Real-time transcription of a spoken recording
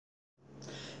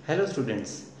Hello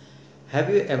students, have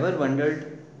you ever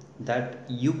wondered that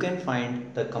you can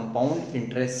find the compound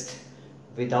interest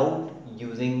without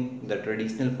using the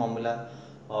traditional formula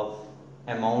of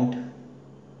amount,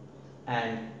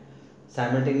 and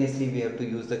simultaneously we have to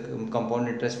use the compound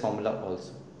interest formula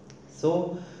also.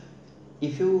 So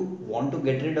if you want to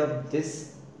get rid of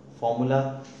this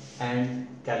formula and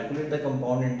calculate the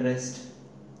compound interest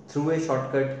through a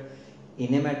shortcut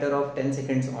in a matter of 10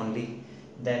 seconds only,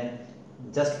 then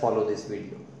just follow this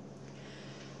video.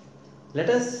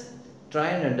 Let us try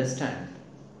and understand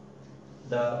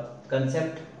the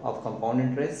concept of compound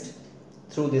interest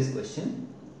through this question.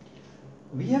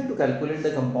 We have to calculate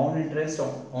the compound interest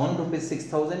on rupees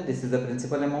 6,000. This is the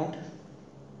principal amount.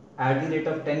 At the rate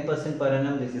of 10% per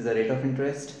annum, this is the rate of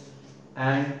interest,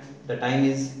 and the time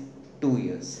is 2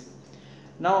 years.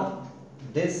 Now,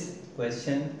 in this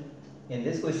question,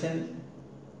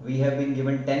 we have been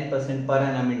given 10% per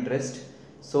annum interest.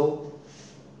 So,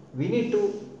 we need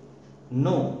to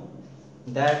know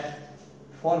that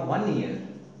for 1 year,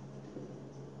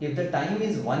 if the time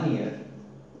is 1 year,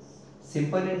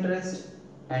 simple interest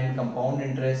and compound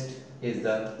interest is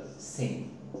the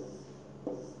same.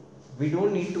 We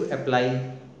don't need to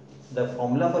apply the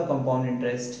formula for compound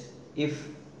interest if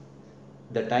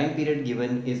the time period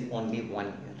given is only 1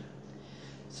 year.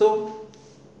 So,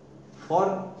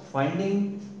 for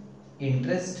finding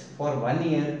interest for 1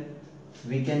 year,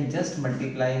 we can just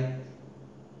multiply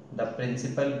the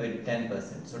principal with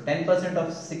 10%. So 10%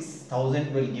 of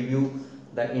 6,000 will give you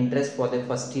the interest for the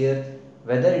first year,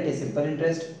 whether it is simple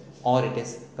interest or it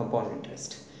is compound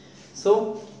interest.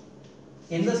 So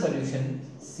in the solution,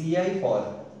 CI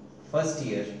for first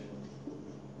year,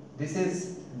 this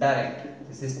is direct.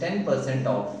 This is 10%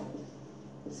 of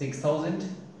 6,000.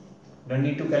 Don't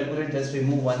need to calculate, just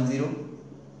remove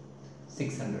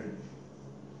 600.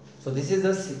 So this is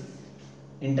the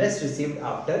interest received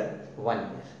after 1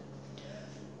 year.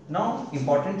 Now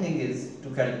important thing is to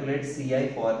calculate CI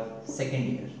for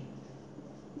second year.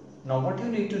 Now what you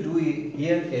need to do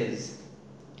here is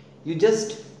you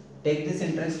just take this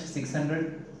interest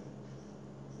 600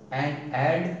 and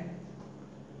add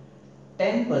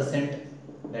 10%,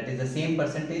 that is the same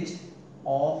percentage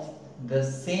of the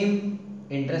same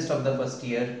interest of the first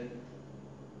year.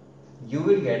 You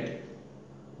will get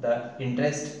the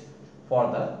interest for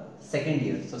the second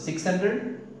year. So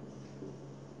 600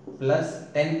 plus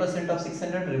 10% of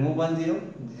 600, remove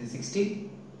 10, this is 60.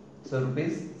 So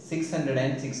rupees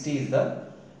 660 is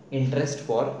the interest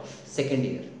for second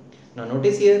year. Now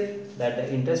notice here that the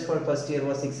interest for first year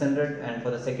was 600 and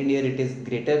for the second year it is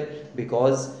greater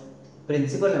because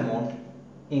principal amount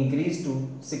increased to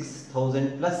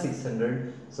 6,000 plus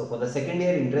 600. So for the second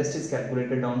year interest is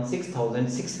calculated on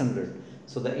 6,600.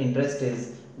 So the interest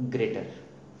is greater.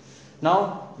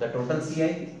 Now the total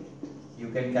CI, you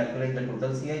can calculate the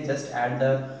total CI, just add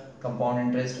the compound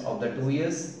interest of the 2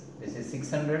 years. This is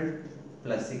 600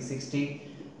 plus 660.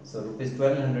 So rupees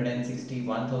 1260,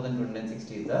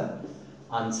 1260 is the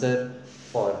answer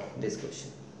for this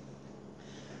question.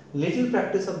 Little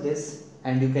practice of this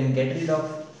and you can get rid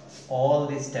of all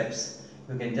these steps.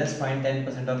 You can just find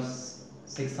 10% of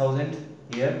 6,000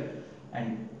 here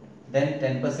and then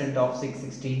 10% of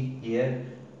 660 here.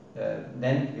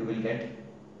 Then you will get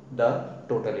the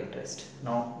total interest.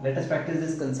 Now let us practice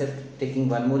this concept taking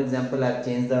one more example. I have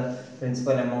changed the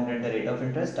principal amount and the rate of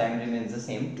interest. Time remains the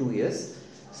same, 2 years.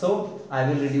 So I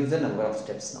will reduce the number of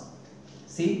steps now.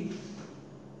 See,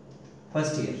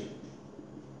 first year,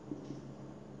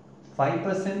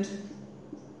 5%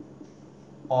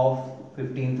 of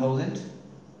 15,000.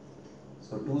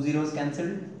 So 2 zeros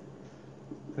cancelled.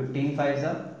 15 fives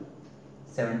are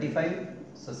 75.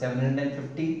 So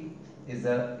 750 is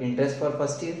the interest for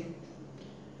first year.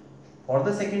 For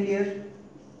the second year,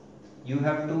 you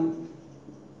have to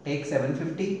take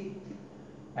 750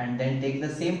 and then take the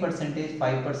same percentage,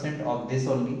 5% of this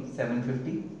only,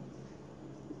 750.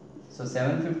 So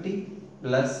 750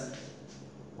 plus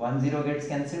 10 gets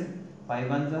cancelled, 5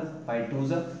 ones are, 5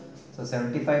 twos are. So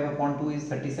 75 upon 2 is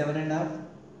 37.5.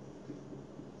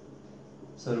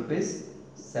 So rupees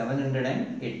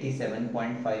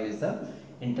 787.5 is the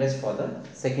interest for the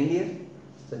second year.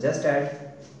 So just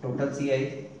add total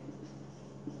CI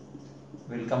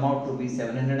will come out to be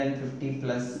 750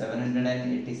 plus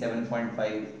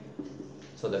 787.5.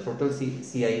 So the total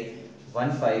CI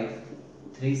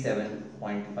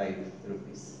 1537.5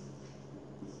 rupees.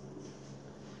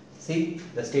 See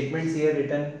the statements here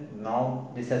written. Now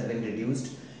this has been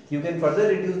reduced. You can further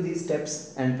reduce these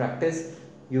steps and practice.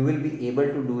 You will be able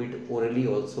to do it orally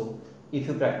also if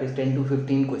you practice 10 to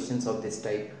 15 questions of this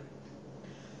type.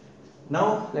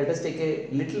 Now let us take a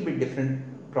little bit different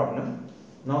problem.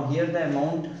 Now here the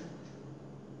amount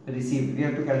received, we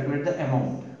have to calculate the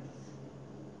amount.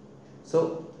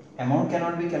 So amount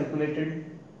cannot be calculated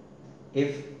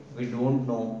if we don't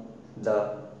know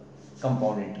the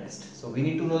compound interest. So we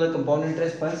need to know the compound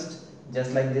interest first,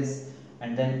 just like this,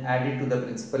 and then add it to the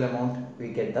principal amount, we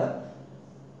get the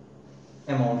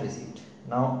amount received.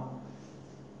 Now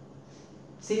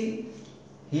see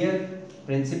here,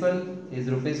 principal is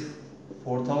rupees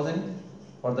 4,000.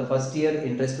 For the first year,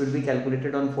 interest will be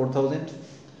calculated on 4,000.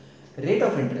 Rate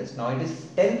of interest, now it is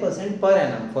 10% per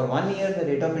annum. For 1 year the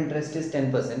rate of interest is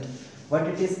 10%, but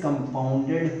it is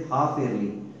compounded half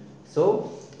yearly.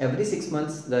 So every 6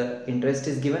 months the interest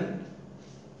is given.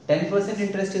 10%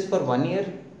 interest is for 1 year,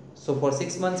 so for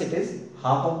 6 months it is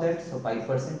half of that, so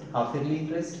 5% half yearly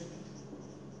interest.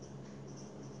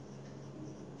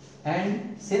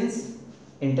 And since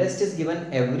interest is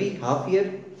given every half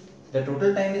year, the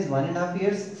total time is 1.5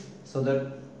 years, so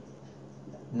the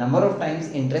number of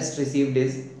times interest received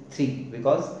is 3,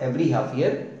 because every half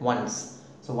year once.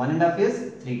 So 1.5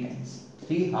 years, 3 times,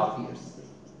 3 half years.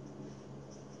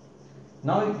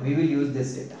 Now we will use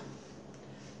this data.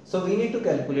 So we need to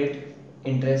calculate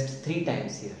interest 3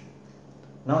 times here.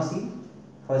 Now see,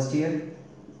 first year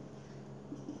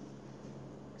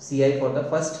CI for the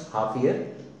first half year,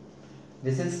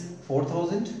 this is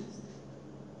 4,000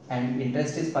 and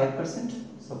interest is 5%.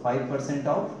 So 5%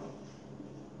 of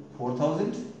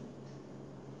 4,000,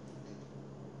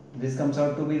 this comes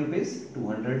out to be rupees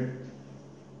 200.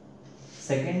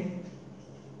 Second,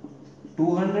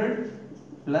 200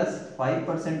 plus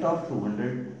 5% of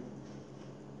 200.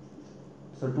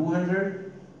 So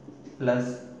 200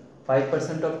 plus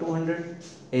 5% of 200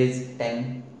 is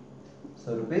 10.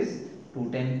 So rupees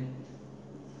 210.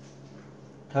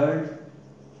 Third,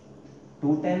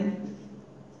 210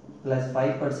 plus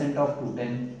 5% of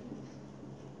 210.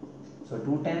 So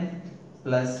 210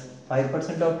 plus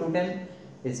 5% of 210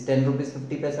 is 10 rupees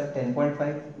 50 paisa,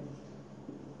 10.5.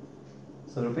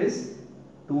 So rupees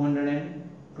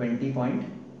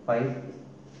 220.5.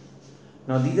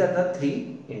 Now these are the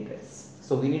 3 interests.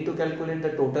 So we need to calculate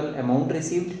the total amount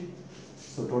received.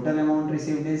 So total amount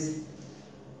received is,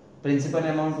 principal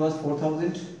amount was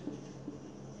 4,000.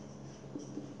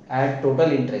 Add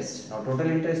total interest. Now total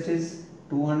interest is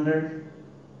 200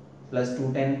 plus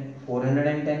 210,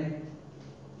 410.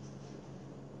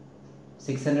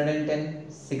 610,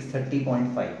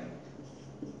 630.5.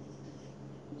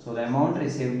 So the amount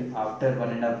received after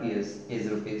 1.5 years is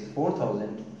rupees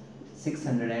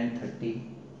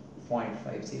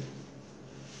 4,630.50.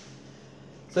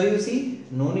 So you see,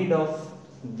 no need of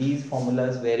these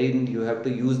formulas wherein you have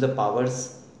to use the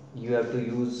powers, you have to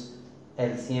use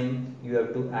LCM, you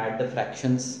have to add the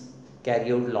fractions,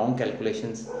 carry out long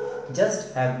calculations.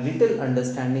 Just have little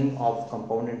understanding of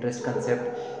compound interest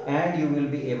concept and you will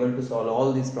be able to solve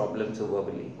all these problems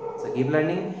verbally. So keep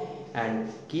learning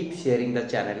and keep sharing the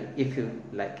channel if you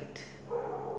like it.